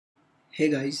Hey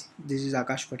guys, this is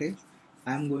Akash Patel.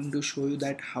 I am going to show you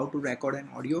that how to record an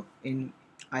audio in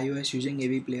iOS using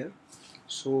AVPlayer.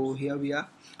 So here we are.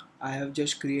 I have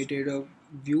just created a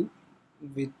view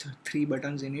with three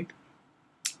buttons in it.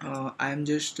 I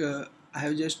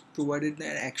have just provided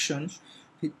an action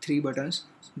with three buttons,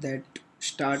 that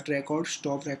start record,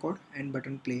 stop record, and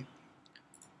button play.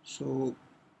 So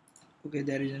okay,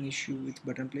 there is an issue with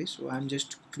button play. So I am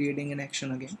just creating an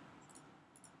action again.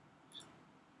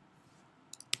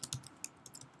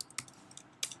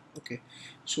 Okay,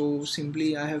 so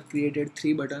simply I have created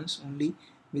three buttons only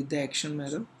with the action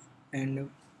method, and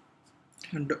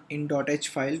in .h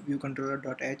file, view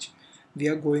controller.h, we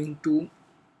are going to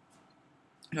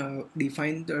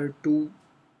define the two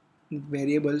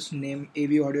variables named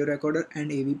AVAudioRecorder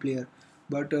and AVPlayer.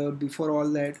 But before all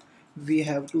that, we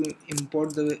have to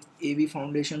import the AV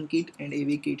foundation kit and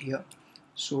AV kit here.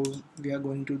 So we are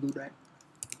going to do that.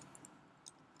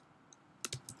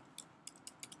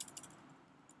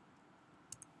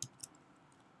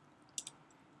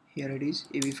 Here it is,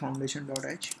 AV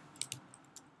foundation.h,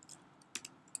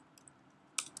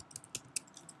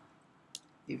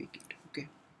 AV kit. Okay.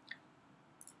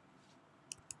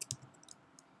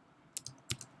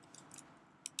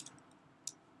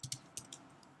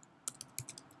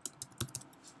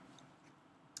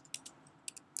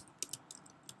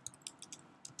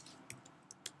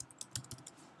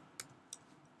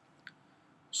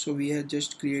 So we have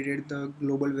just created the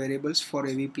global variables for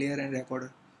AV player and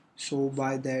recorder. So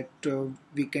by that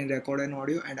we can record an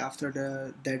audio, and after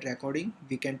that recording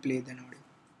we can play the audio.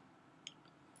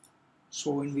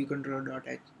 So in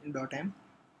vcontroller.m,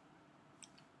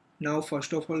 now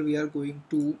first of all we are going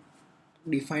to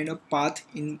define a path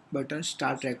in button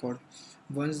start record.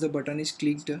 Once the button is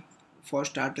clicked for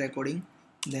start recording,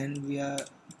 then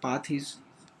path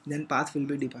will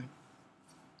be defined.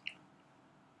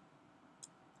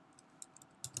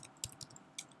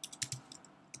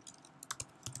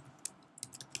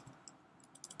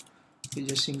 We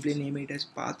just simply name it as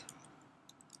path.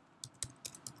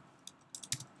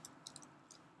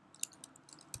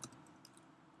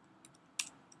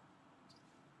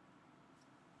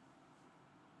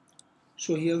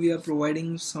 So here we are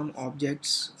providing some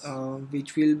objects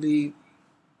which will be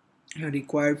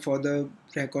required for the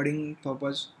recording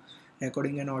purpose,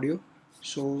 recording an audio.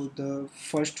 So the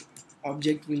first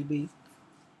object will be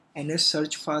ns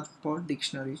search path for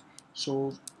dictionary.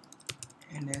 So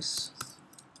ns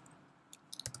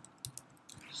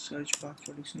search path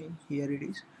for dictionary, here it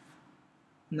is.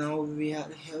 Now we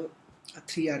have here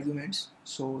three arguments.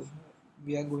 So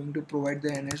we are going to provide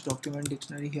the ns document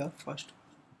dictionary here first,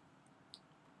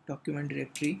 document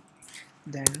directory,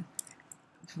 then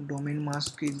domain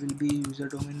mask, it will be user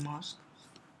domain mask,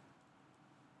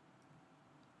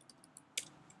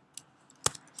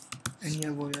 and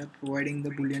here we are providing the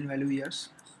boolean value yes.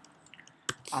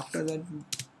 After that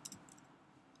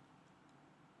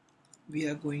we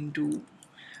are going to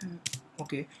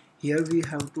okay, here we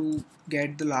have to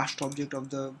get the last object of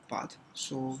the path,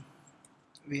 so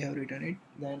we have written it.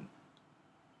 Then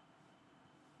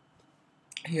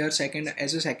here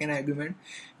as a second argument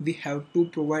we have to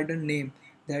provide a name,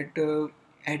 that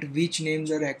at which name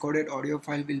the recorded audio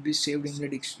file will be saved in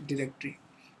the directory.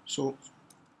 So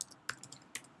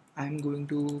I'm going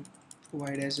to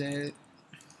provide as a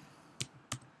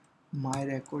my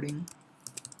recording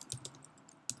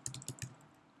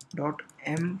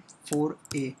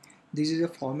 .m4a. This is a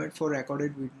format for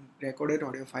recorded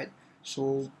audio file.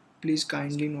 So please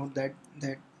kindly note that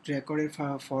recorded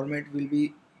format will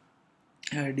be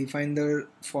define the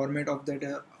format of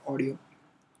that audio.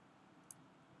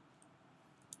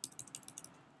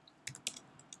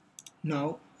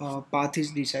 Now path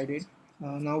is decided.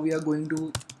 Now we are going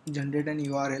to generate an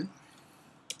URL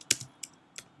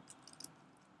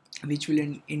which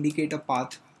will indicate a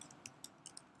path.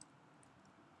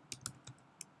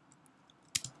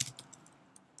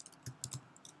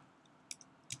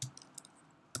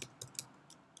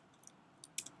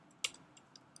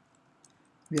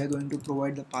 We are going to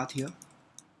provide the path here.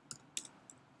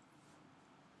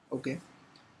 Okay,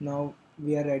 now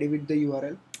we are ready with the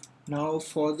URL. Now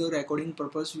for the recording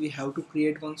purpose we have to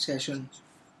create one session.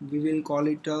 We will call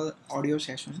it a audio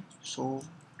session. So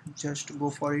just go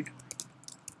for it,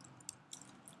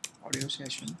 audio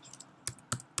session.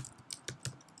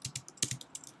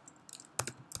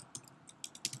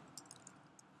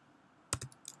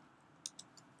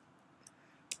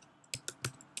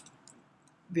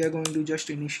 We are going to just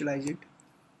initialize it.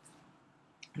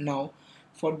 Now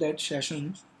for that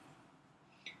session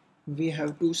we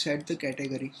have to set the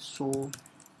category. So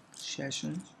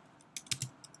session,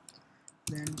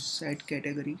 then set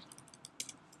category.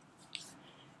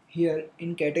 Here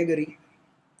in category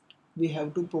we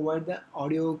have to provide the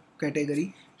audio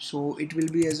category, so it will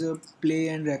be as a play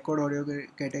and record audio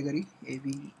category,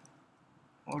 AV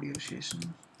audio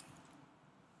session.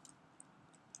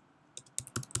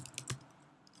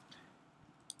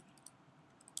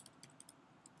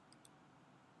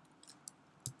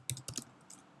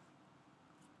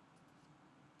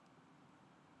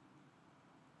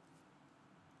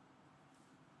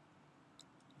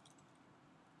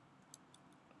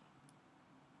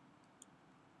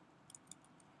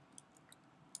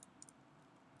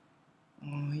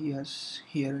 Yes,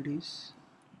 here it is,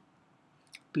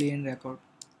 play and record,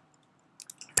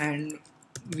 and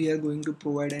we are going to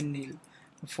provide a nil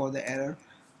for the error.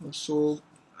 So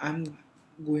I'm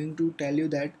going to tell you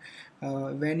that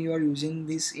when you are using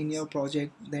this in your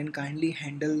project, then kindly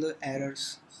handle the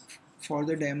errors. For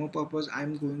the demo purpose,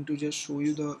 I'm going to just show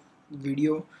you the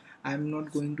video. I'm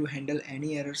not going to handle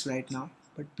any errors right now,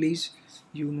 but please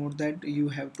you note that you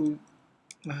have to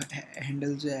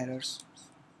handle the errors.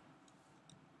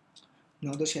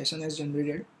 Now the session has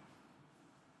generated.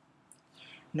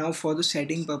 Now for the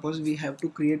setting purpose, we have to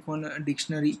create one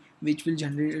dictionary which will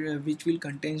generate which will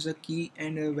contains the key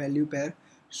and value pair.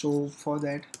 So for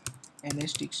that,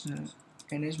 ns dictionary,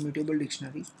 ns mutable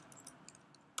dictionary,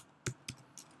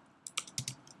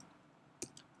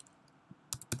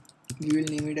 we will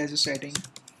name it as a setting.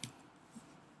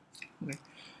 Okay.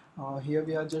 Here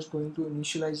we are just going to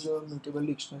initialize the mutable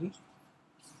dictionary.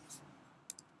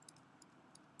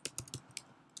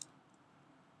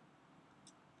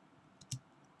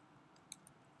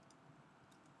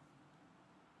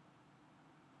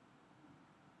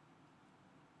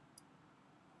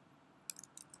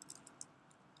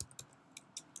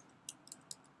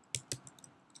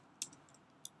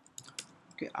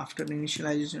 Okay, after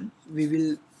initialization we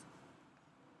will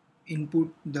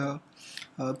input the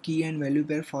key and value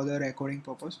pair for the recording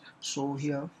purpose. So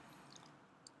here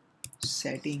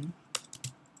setting,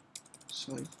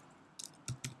 sorry,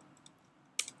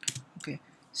 okay,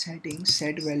 setting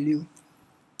set value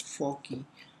for key.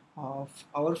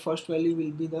 Our first value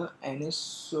will be the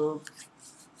ns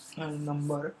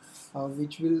number,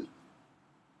 which will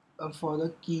for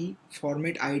the key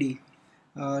format id,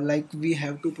 like we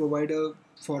have to provide a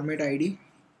format id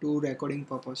to recording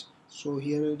purpose. So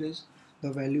here it is,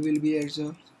 the value will be as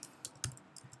a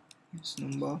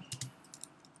number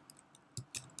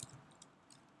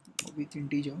with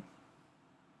integer.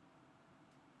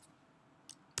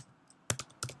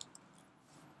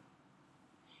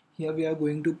 Here we are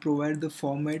going to provide the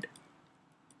format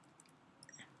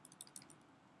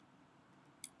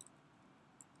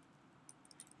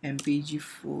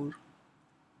mpg4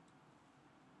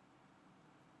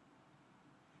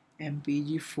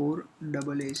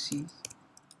 AAC.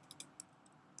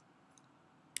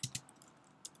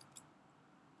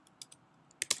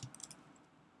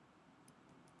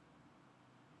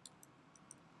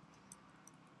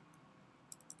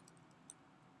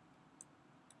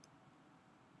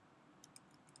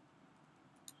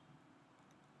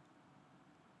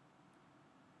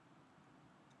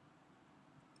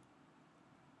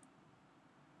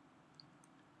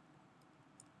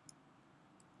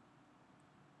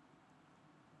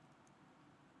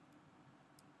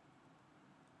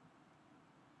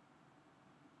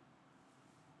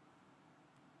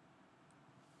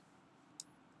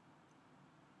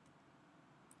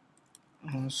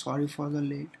 Sorry for the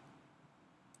late.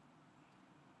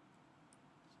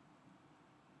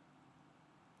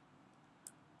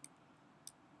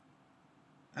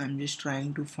 I'm just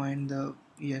trying to find the,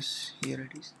 yes, here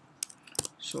it is.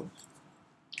 So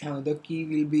the key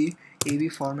will be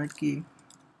AV format key.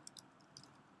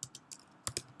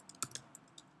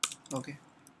 Okay.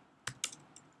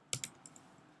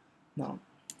 Now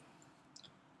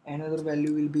another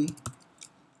value will be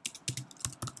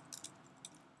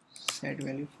set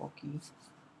value for key.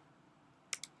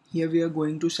 Here we are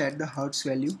going to set the hertz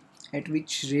value at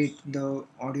which rate the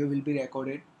audio will be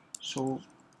recorded. So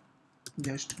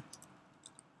just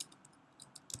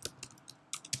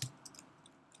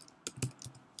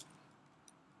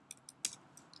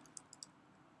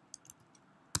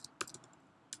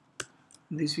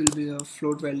this will be the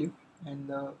float value and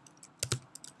the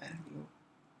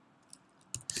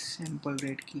sample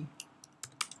rate key.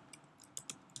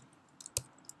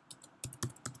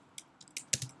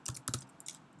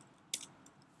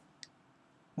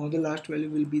 Now the last value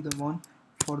will be the one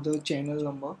for the channel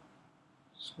number.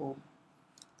 So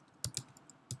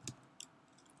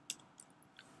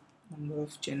number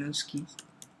of channels key.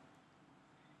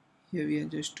 Here we are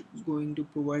just going to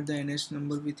provide the ns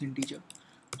number with integer,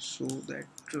 so that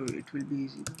it will be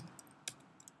easy.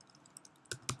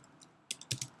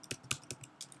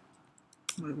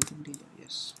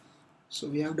 Yes. So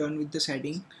we have done with the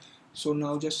setting. So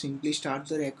now just simply start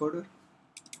the recorder.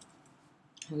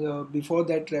 Before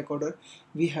that recorder,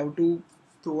 we have to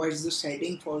provide the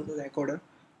setting for the recorder.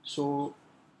 So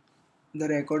the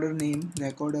recorder name,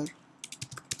 recorder,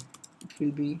 it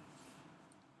will be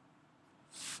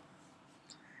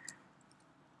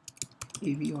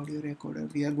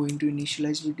AVAudioRecorder. We are going to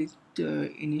initialize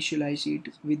it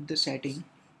with the setting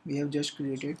we have just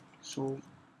created. So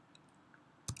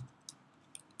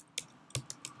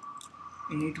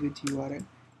init with URL.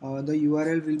 The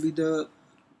URL will be the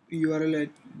URL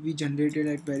we generated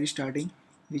at very starting,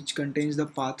 which contains the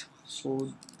path.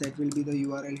 So that will be the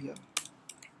URL here.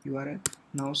 URL.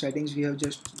 Now settings, we have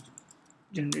just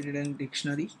generated a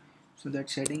dictionary. So that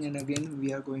setting, and again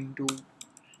we are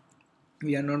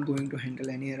not going to handle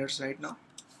any errors right now.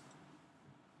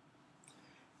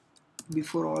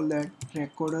 Before all that,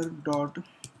 recorder dot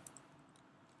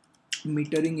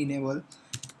metering enable,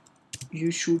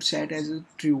 you should set as a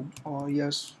true or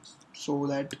yes, so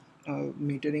that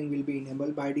metering will be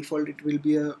enabled. By default it will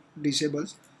be a disable.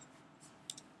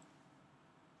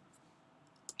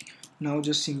 Now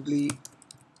just simply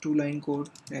 2-line code,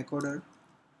 recorder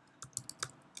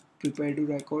prepare to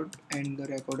record and the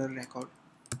recorder record.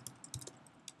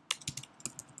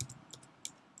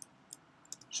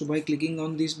 So by clicking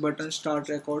on this button start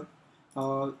record,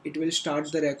 it will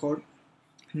start the record.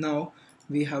 Now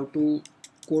we have to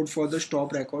code for the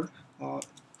stop record.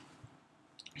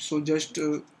 So just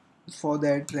for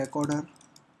that, recorder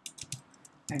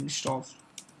and stop.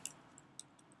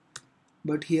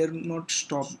 But here we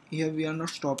are not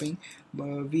stopping,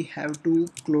 but we have to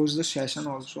close the session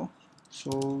also.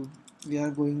 So we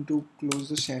are going to close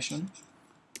the session.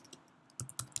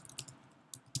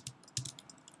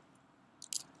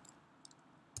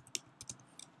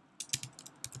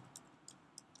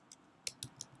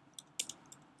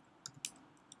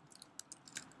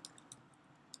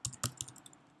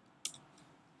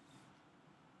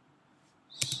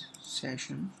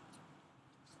 Session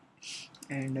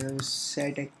and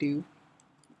set active,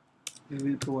 we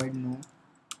will provide no.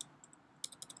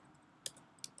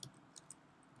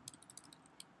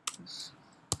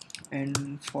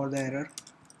 And for the error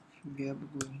we are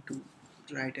going to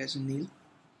write as nil.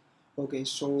 Okay,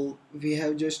 so we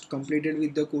have just completed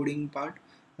with the coding part,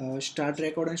 start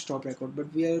record and stop record,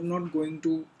 but we are not going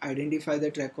to identify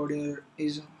that recorder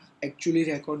is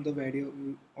actually record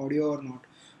the audio or not.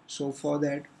 So for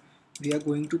that we are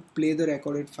going to play the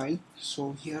recorded file.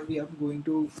 So here we are going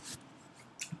to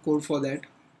code for that.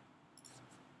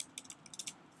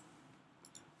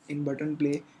 In button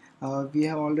play, we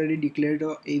have already declared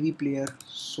a AV player.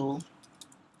 So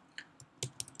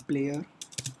player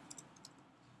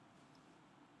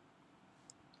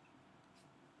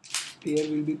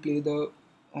will be play the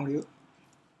audio.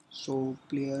 So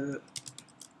player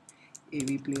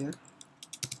AV player,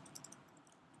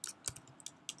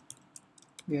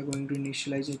 we are going to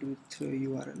initialize it with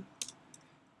URL.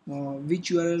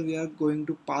 Which URL we are going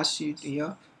to pass it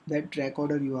here, that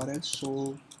recorder URL.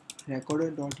 So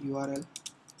recorder.url,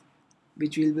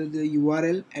 which will be the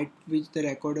URL at which the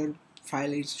recorder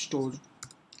file is stored,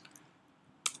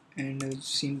 and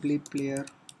simply player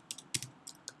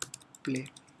play.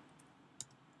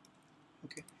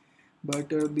 Okay, but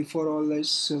before all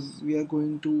this, we are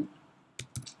going to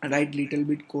write little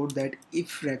bit code that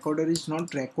if recorder is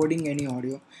not recording any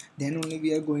audio, then only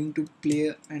we are going to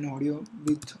play an audio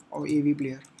with our AV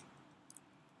player.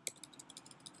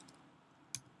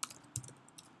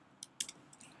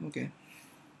 Okay,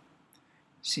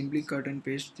 simply cut and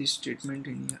paste this statement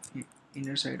in the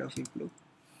inner side of if loop.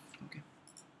 Okay,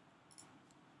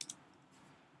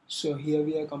 so here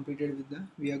we are completed with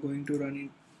we are going to run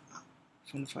it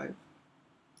from 5.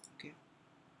 Okay,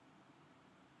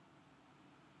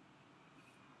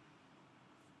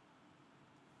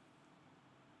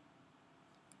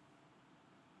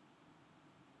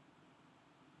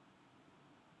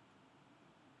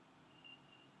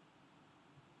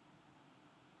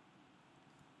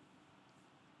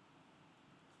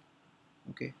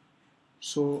 okay,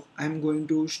 so I'm going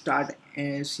to start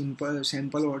a simple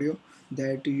sample audio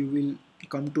that you will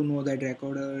come to know that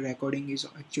recording is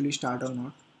actually start or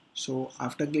not. So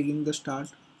after clicking the start,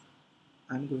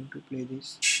 I'm going to play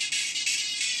this.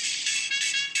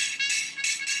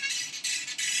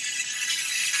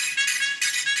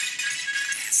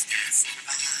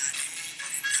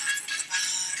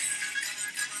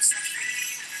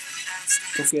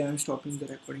 Okay, I'm stopping the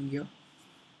recording here.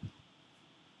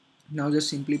 Now just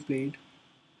simply play it.